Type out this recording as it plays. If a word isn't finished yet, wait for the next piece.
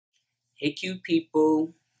Hey cute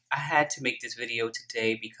people, I had to make this video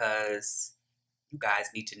today because you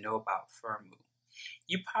guys need to know about FIRMOO.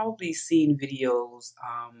 You've probably seen videos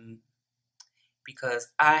because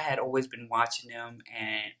I had always been watching them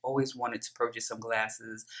and always wanted to purchase some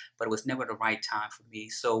glasses, but it was never the right time for me.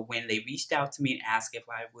 So when they reached out to me and asked if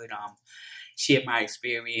I would share my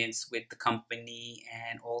experience with the company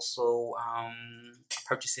and also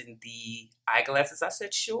purchasing the eyeglasses, I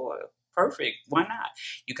said sure. Perfect. Why not?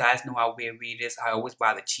 You guys know I wear readers. I always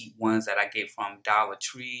buy the cheap ones that I get from Dollar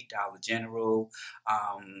Tree, Dollar General,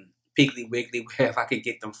 Piggly Wiggly, wherever I could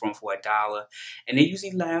get them from for $1. And they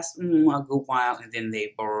usually last a good while, and then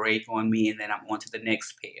they break on me, and then I'm on to the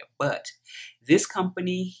next pair. But this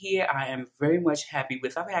company here, I am very much happy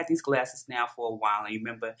with. I've had these glasses now for a while, and you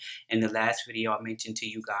remember in the last video I mentioned to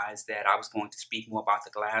you guys that I was going to speak more about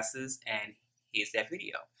the glasses, and here's that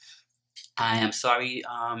video. I am sorry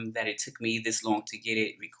that it took me this long to get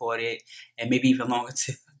it recorded and maybe even longer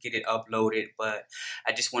to get it uploaded, but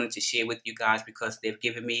I just wanted to share with you guys because they've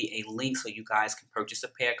given me a link so you guys can purchase a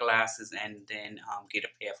pair of glasses and then get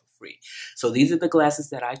a pair for free. So these are the glasses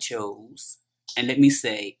that I chose. And let me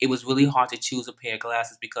say, it was really hard to choose a pair of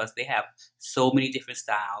glasses because they have so many different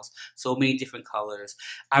styles, so many different colors.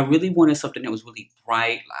 I really wanted something that was really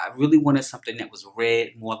bright. I really wanted something that was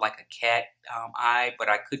red, more like a cat eye, but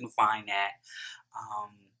I couldn't find that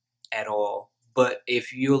at all. But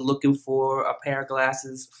if you're looking for a pair of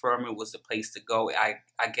glasses, FIRMOO was the place to go.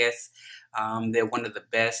 I guess they're one of the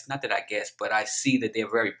best. Not that I guess, but I see that they're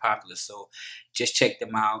very popular. So just check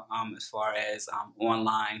them out as far as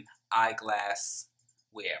online eyeglass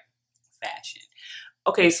wear fashion.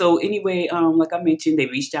 Okay, so anyway, like I mentioned, they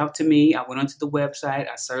reached out to me. I went onto the website.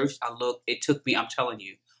 I searched. I looked. It took me, I'm telling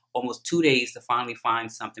you, almost 2 days to finally find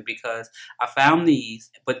something because I found these,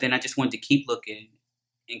 but then I just wanted to keep looking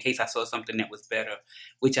in case I saw something that was better,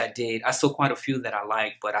 which I did. I saw quite a few that I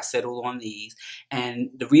liked, but I settled on these.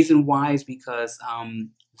 And the reason why is because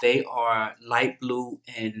they are light blue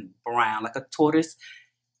and brown, like a tortoise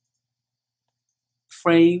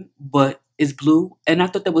frame, but it's blue. And I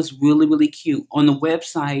thought that was really, really cute. On the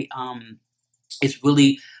website, it's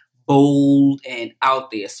really bold and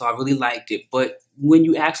out there, so I really liked it. But when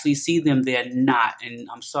you actually see them, they're not. And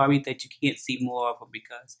I'm sorry that you can't see more of them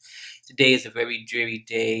because today is a very dreary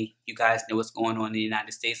day. You guys know what's going on in the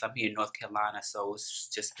United States. I'm here in North Carolina, so it's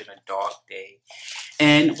just been a dark day.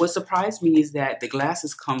 And what surprised me is that the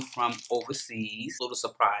glasses come from overseas. A little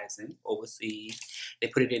surprising, overseas. They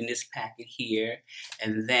put it in this packet here,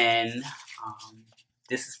 and then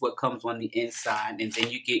this is what comes on the inside, and then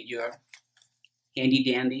you get your handy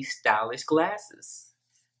dandy stylish glasses.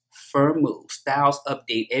 FIRMOO, styles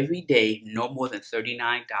update every day, no more than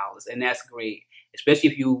 $39, and that's great. Especially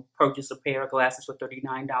if you purchase a pair of glasses for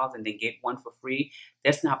 $39 and then get one for free.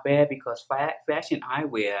 That's not bad because fashion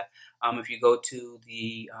eyewear, if you go to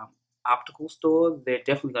the optical store, they're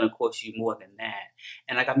definitely going to cost you more than that.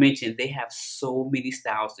 And like I mentioned, they have so many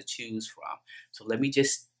styles to choose from. So let me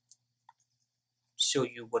just show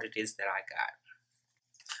you what it is that I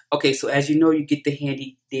got. Okay, so as you know, you get the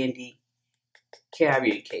handy dandy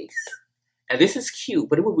carrier case. Now this is cute,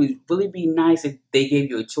 but it would really be nice if they gave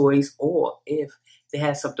you a choice or if they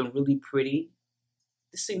had something really pretty.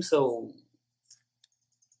 This seems so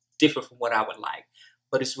different from what I would like,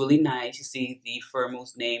 but it's really nice. You see the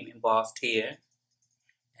FIRMOO's name embossed here.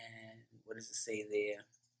 And what does it say there?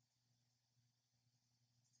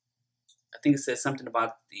 I think it says something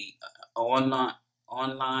about the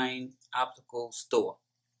online optical store.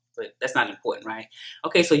 But that's not important, right?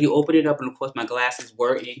 Okay, so you open it up, and of course my glasses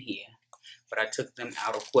were in here. But I took them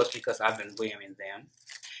out, of course, because I've been wearing them.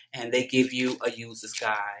 And they give you a user's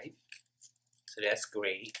guide. So that's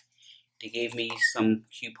great. They gave me some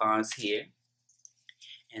coupons here.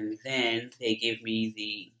 And then they give me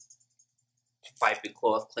the wiping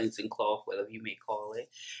cloth, cleansing cloth, whatever you may call it.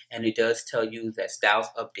 And it does tell you that styles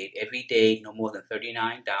update every day, no more than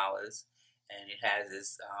 $39. And it has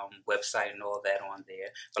this website and all that on there.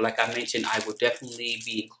 But like I mentioned, I will definitely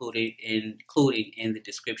be including in the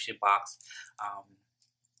description box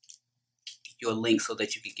your link so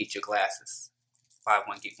that you can get your glasses. Buy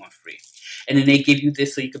one, get one free. And then they give you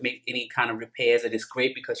this so you can make any kind of repairs. And it's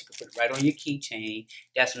great because you can put it right on your keychain.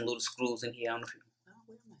 Got some little screws in here. I don't know if you,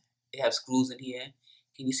 where am I? They have screws in here.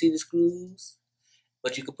 Can you see the screws?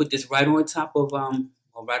 But you can put this right on top of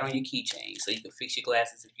or right on your keychain, so you can fix your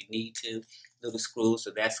glasses if you need to. Little screws,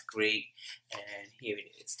 so that's great. And here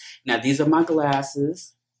it is. Now these are my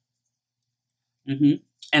glasses. hmm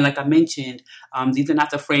And like I mentioned, these are not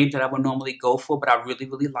the frames that I would normally go for, but I really,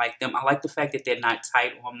 really like them. I like the fact that they're not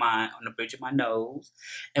tight on the bridge of my nose.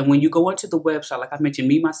 And when you go onto the website, like I mentioned,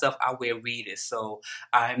 me myself, I wear readers, so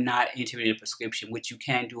I'm not entering a prescription, which you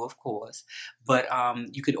can do, of course. But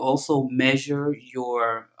you could also measure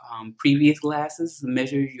your previous glasses,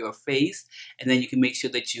 measure your face, and then you can make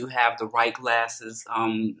sure that you have the right glasses.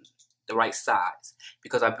 The right size,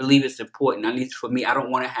 because I believe it's important. At least for me, I don't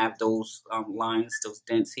want to have those lines, those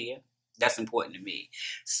dents here. That's important to me.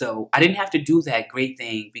 So I didn't have to do that. Great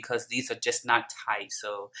thing, because these are just not tight,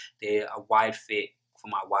 so they're a wide fit for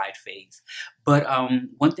my wide face. But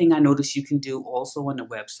one thing I noticed you can do also on the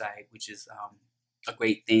website, which is a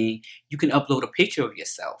great thing, you can upload a picture of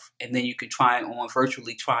yourself, and then you can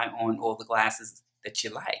virtually try on all the glasses that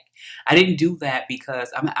you like. I didn't do that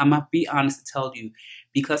because I'm gonna be honest to tell you,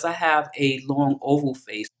 because I have a long oval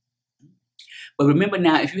face. But remember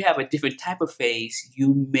now, if you have a different type of face,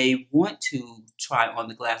 you may want to try on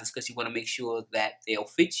the glasses because you want to make sure that they'll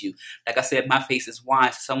fit you. Like I said, my face is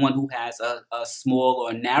wide. Someone who has a small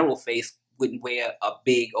or narrow face wouldn't wear a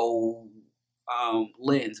big old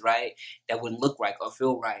lens, right? That wouldn't look right or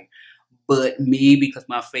feel right. But me, because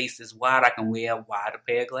my face is wide, I can wear a wider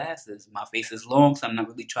pair of glasses. My face is long, so I'm not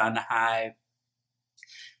really trying to hide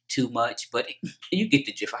too much, but you get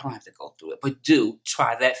the gist. I don't have to go through it, but do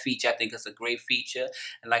try that feature. I think it's a great feature.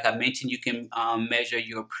 And like I mentioned, you can measure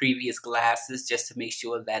your previous glasses just to make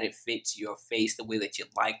sure that it fits your face the way that you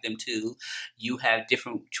like them to. You have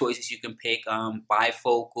different choices you can pick,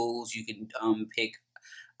 bifocals. You can pick.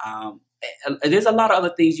 There's a lot of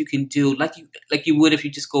other things you can do, like you would if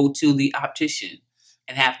you just go to the optician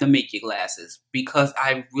and have them make your glasses. Because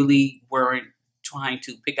I really weren't trying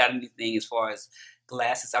to pick out anything as far as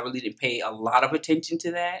glasses. I really didn't pay a lot of attention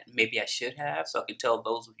to that. Maybe I should have, so I can tell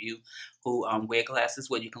those of you who wear glasses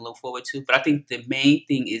what you can look forward to. But I think the main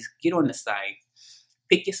thing is get on the site,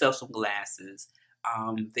 pick yourself some glasses.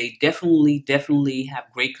 They definitely have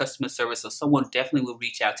great customer service, so someone definitely will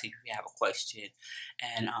reach out to you if you have a question.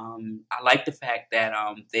 And I like the fact that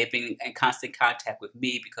they've been in constant contact with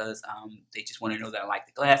me, because they just want to know that I like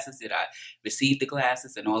the glasses, that I received the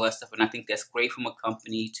glasses, and all that stuff. And I think that's great from a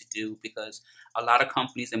company to do, because a lot of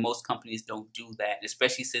companies and most companies don't do that,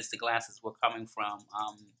 especially since the glasses were coming from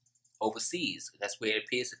overseas. That's where it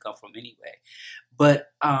appears to come from anyway.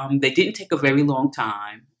 But they didn't take a very long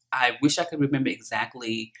time. I wish I could remember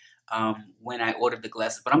exactly when I ordered the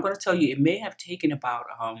glasses, but I'm going to tell you, it may have taken about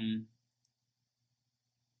a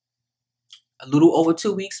little over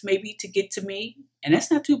 2 weeks maybe to get to me, and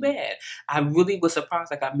that's not too bad. I really was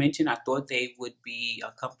surprised. Like I mentioned, I thought they would be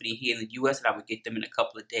a company here in the U.S. and I would get them in a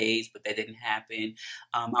couple of days, but that didn't happen.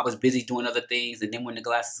 I was busy doing other things, and then when the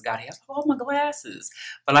glasses got here, I was like, oh, my glasses.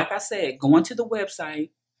 But like I said, go onto the website,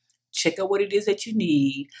 check out what it is that you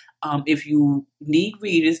need. If you need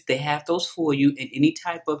readers, they have those for you in any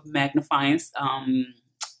type of magnifying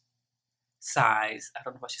size. I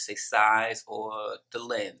don't know if I should say size or the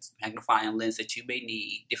lens, magnifying lens that you may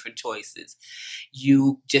need, different choices.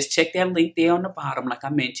 You just check that link there on the bottom. Like I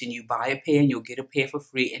mentioned, you buy a pair and you'll get a pair for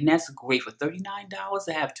free. And that's great for $39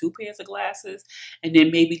 to have 2 pairs of glasses. And then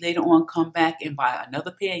maybe later on come back and buy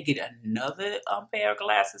another pair and get another pair of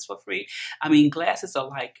glasses for free. I mean, glasses are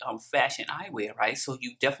like fashion eyewear, right? So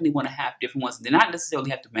you definitely want to have different ones. They not necessarily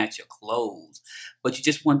have to match your clothes, but you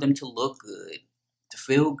just want them to look good, to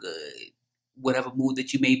feel good, whatever mood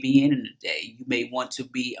that you may be in the day. You may want to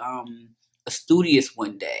be a studious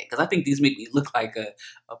one day, because I think these make me look like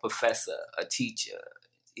a professor, a teacher,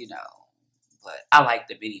 you know. But I like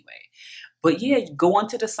them anyway. But yeah, go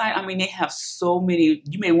onto the site. I mean, they have so many.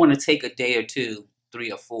 You may want to take a day or two,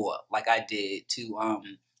 3 or 4, like I did, to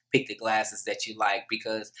pick the glasses that you like,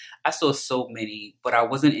 because I saw so many, but I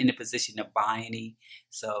wasn't in a position to buy any.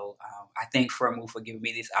 So I thank FIRMOO for giving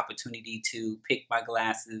me this opportunity to pick my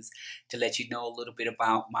glasses, to let you know a little bit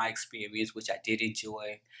about my experience, which I did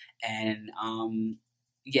enjoy. And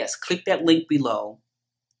yes, click that link below,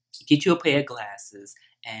 get you a pair of glasses,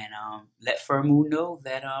 and let FIRMOO know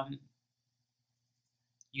that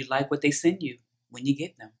you like what they send you when you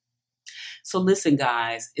get them. So listen,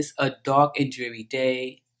 guys, it's a dark and dreary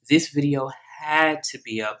day. This video had to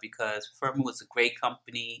be up because FIRMOO is a great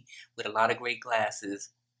company with a lot of great glasses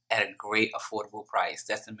at a great affordable price.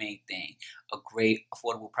 That's the main thing, a great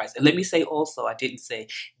affordable price. And let me say also, I didn't say,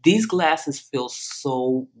 these glasses feel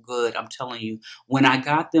so good. I'm telling you, when I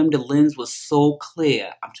got them, the lens was so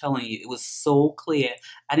clear. I'm telling you, it was so clear.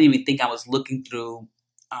 I didn't even think I was looking through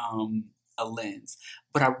a lens.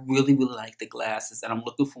 But I really, really like the glasses, and I'm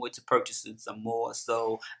looking forward to purchasing some more.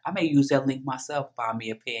 So I may use that link myself, buy me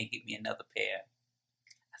a pair and get me another pair.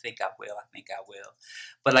 I think I will. I think I will.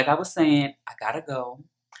 But like I was saying, I gotta go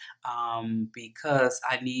because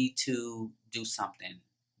I need to do something.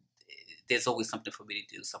 There's always something for me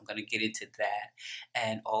to do, so I'm gonna get into that.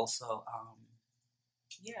 And also,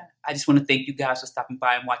 yeah, I just want to thank you guys for stopping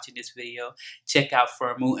by and watching this video. Check out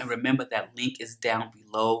FIRMOO, and remember that link is down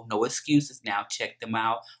below. No excuses now. Check them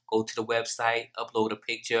out. Go to the website, upload a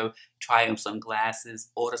picture, try on some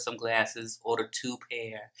glasses, order 2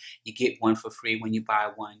 pair. You get 1 for free when you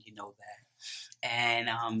buy 1. You know that.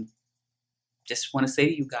 And just want to say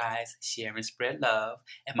to you guys, share and spread love.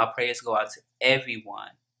 And my prayers go out to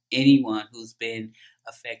everyone, anyone who's been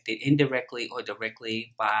affected indirectly or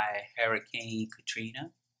directly by Hurricane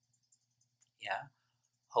Katrina. Yeah.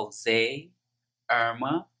 Jose,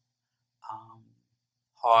 Irma, um,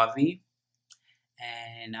 Harvey,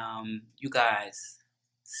 and you guys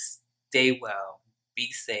stay well,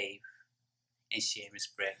 be safe, and share and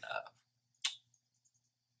spread love.